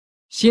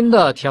新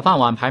的铁饭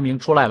碗排名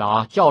出来了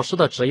啊！教师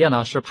的职业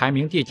呢是排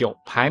名第9，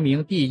排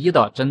名第1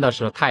的真的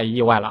是太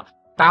意外了。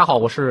大家好，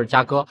我是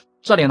嘉哥，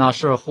这里呢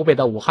是湖北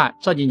的武汉。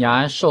这几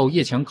年受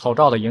疫情口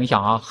罩的影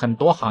响啊，很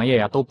多行业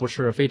呀都不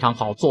是非常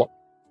好做。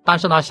但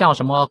是呢，像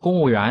什么公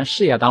务员、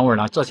事业单位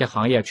呢，这些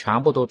行业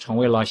全部都成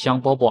为了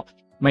香饽饽。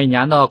每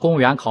年的公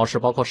务员考试，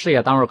包括事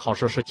业单位考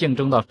试，是竞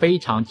争的非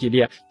常激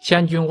烈，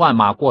千军万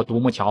马过独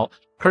木桥。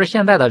可是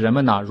现在的人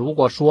们呢，如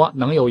果说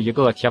能有一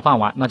个铁饭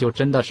碗，那就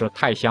真的是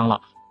太香了。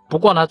不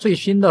过呢，最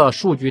新的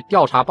数据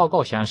调查报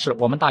告显示，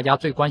我们大家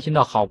最关心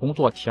的好工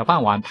作铁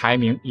饭碗排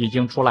名已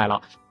经出来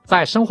了。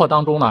在生活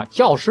当中呢，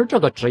教师这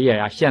个职业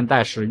呀，现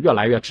在是越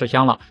来越吃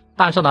香了。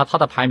但是呢，它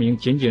的排名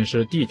仅仅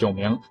是第9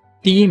名，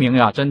第1名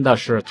呀，真的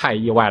是太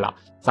意外了。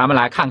咱们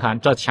来看看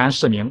这前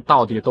10名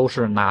到底都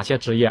是哪些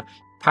职业。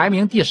排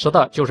名第10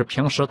的就是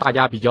平时大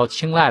家比较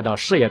青睐的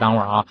事业单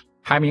位啊，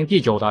排名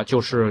第9的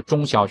就是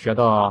中小学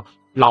的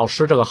老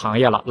师这个行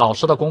业了。老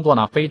师的工作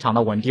呢非常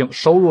的稳定，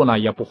收入呢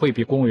也不会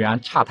比公务员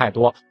差太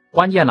多，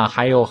关键呢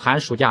还有寒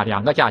暑假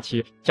2个假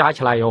期，加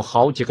起来有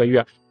好几个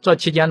月，这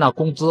期间呢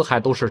工资还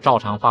都是照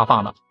常发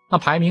放的。那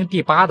排名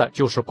第8的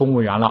就是公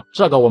务员了，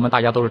这个我们大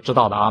家都是知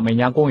道的啊，每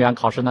年公务员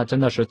考试那真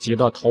的是急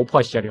得头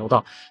破血流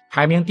的。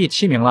排名第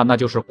7名了，那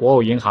就是国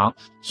有银行。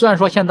虽然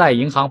说现在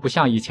银行不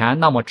像以前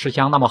那么吃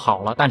香那么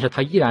好了，但是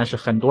它依然是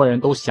很多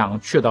人都想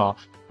去的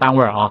单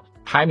位啊。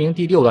排名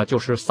第6的就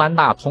是3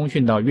大通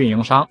讯的运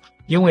营商，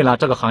因为呢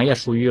这个行业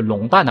属于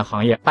垄断的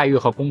行业，待遇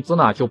和工资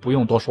呢就不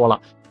用多说了。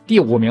第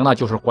5名呢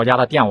就是国家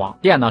的电网，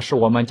电呢是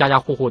我们家家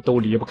户户都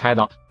离不开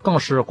的，更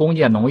是工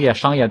业、农业、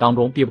商业当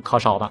中必不可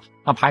少的。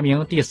那排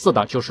名第4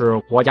的就是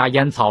国家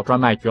烟草专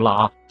卖局了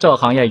啊，这个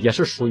行业也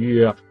是属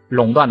于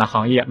垄断的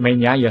行业，每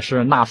年也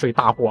是纳税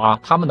大户啊，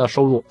他们的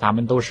收入咱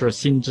们都是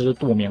心知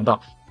肚明的。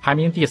排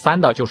名第3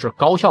的就是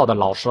高校的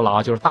老师了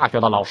啊，就是大学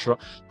的老师。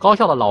高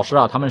校的老师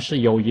啊，他们是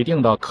有一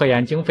定的科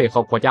研经费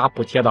和国家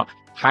补贴的，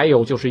还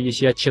有就是一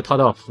些其他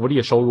的福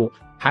利收入。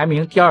排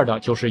名第2的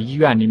就是医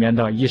院里面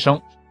的医生。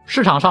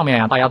市场上面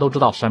呀，大家都知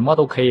道什么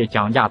都可以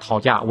讲价讨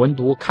价，文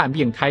读看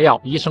病开药，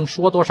医生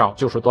说多少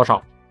就是多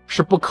少，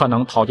是不可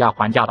能讨价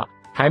还价的。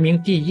排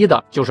名第1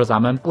的就是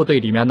咱们部队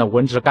里面的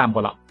文职干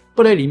部了。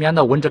部队里面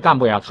的文职干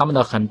部呀，他们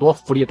的很多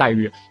福利待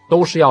遇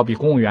都是要比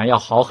公务员要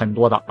好很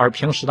多的，而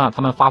平时呢，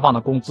他们发放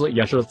的工资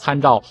也是参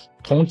照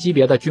同级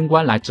别的军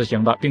官来执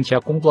行的，并且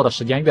工作的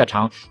时间越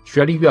长，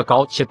学历越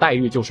高，其待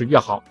遇就是越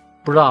好。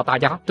不知道大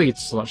家对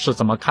此是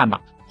怎么看的？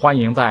欢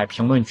迎在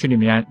评论区里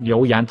面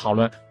留言讨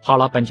论。好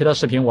了，本期的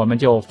视频我们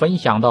就分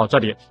享到这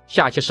里，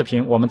下期视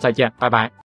频我们再见，拜拜。